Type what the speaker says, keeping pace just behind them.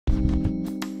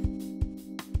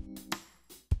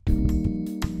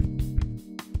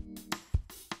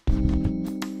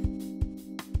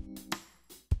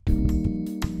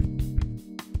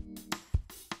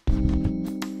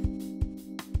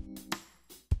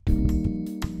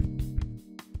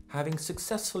Having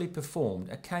successfully performed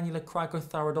a cannula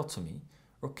cricothyroidotomy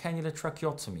or cannula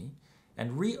tracheotomy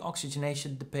and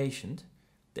re-oxygenated the patient,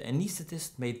 the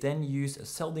anaesthetist may then use a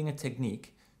Seldinger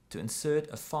technique to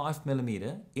insert a 5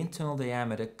 mm internal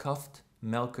diameter cuffed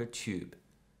Melker tube.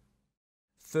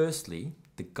 Firstly,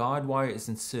 the guide wire is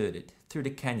inserted through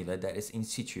the cannula that is in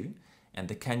situ and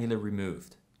the cannula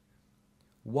removed.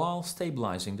 While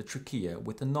stabilizing the trachea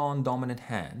with a non-dominant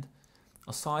hand,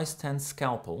 a size 10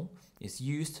 scalpel is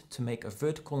used to make a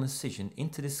vertical incision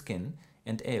into the skin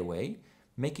and airway,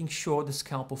 making sure the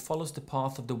scalpel follows the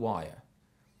path of the wire.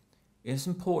 It is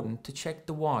important to check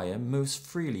the wire moves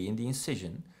freely in the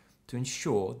incision to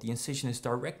ensure the incision is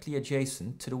directly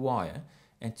adjacent to the wire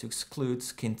and to exclude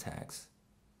skin tags.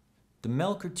 The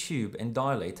Melker tube and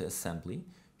dilator assembly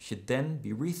should then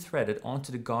be rethreaded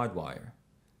onto the guide wire.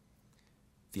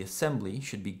 The assembly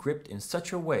should be gripped in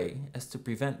such a way as to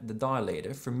prevent the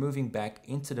dilator from moving back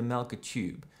into the Melker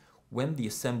tube when the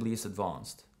assembly is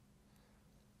advanced.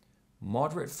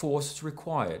 Moderate force is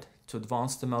required to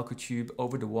advance the Melker tube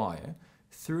over the wire,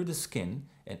 through the skin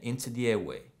and into the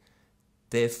airway.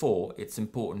 Therefore, it's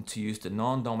important to use the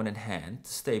non-dominant hand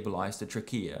to stabilize the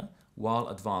trachea while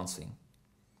advancing.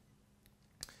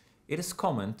 It is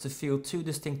common to feel two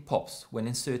distinct pops when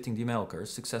inserting the Melker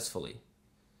successfully.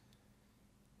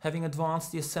 Having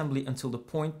advanced the assembly until the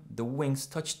point the wings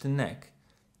touch the neck,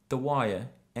 the wire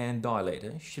and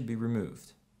dilator should be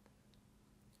removed.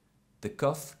 The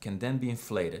cuff can then be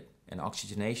inflated and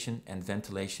oxygenation and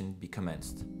ventilation be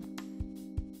commenced.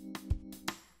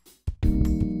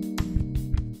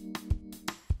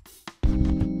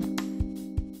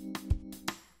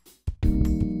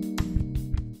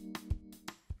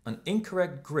 An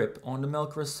incorrect grip on the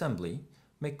Melker assembly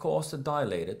may cause the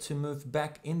dilator to move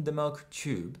back in the Melker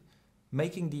tube,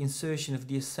 making the insertion of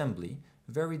the assembly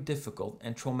very difficult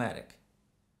and traumatic.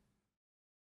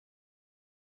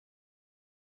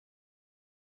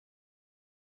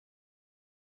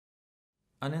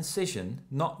 An incision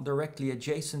not directly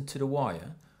adjacent to the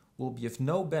wire will be of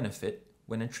no benefit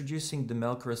when introducing the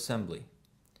Melker assembly.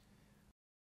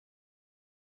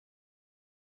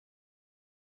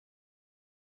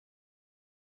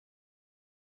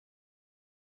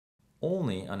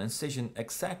 Only an incision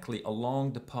exactly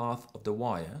along the path of the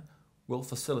wire will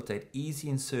facilitate easy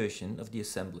insertion of the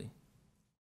assembly.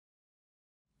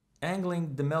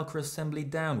 Angling the Melker assembly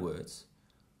downwards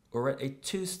or at a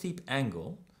too steep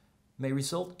angle may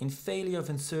result in failure of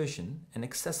insertion and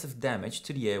excessive damage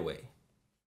to the airway.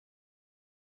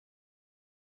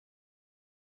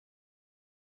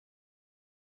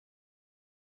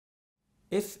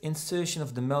 If insertion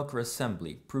of the Melker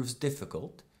assembly proves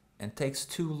difficult and takes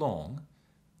too long,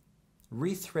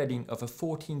 rethreading of a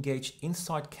 14-gauge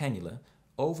inside cannula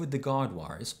over the guide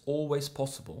wire is always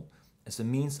possible as a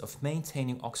means of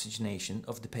maintaining oxygenation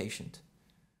of the patient.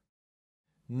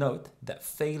 Note that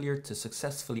failure to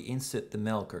successfully insert the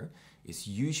Melker is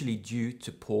usually due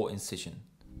to poor incision.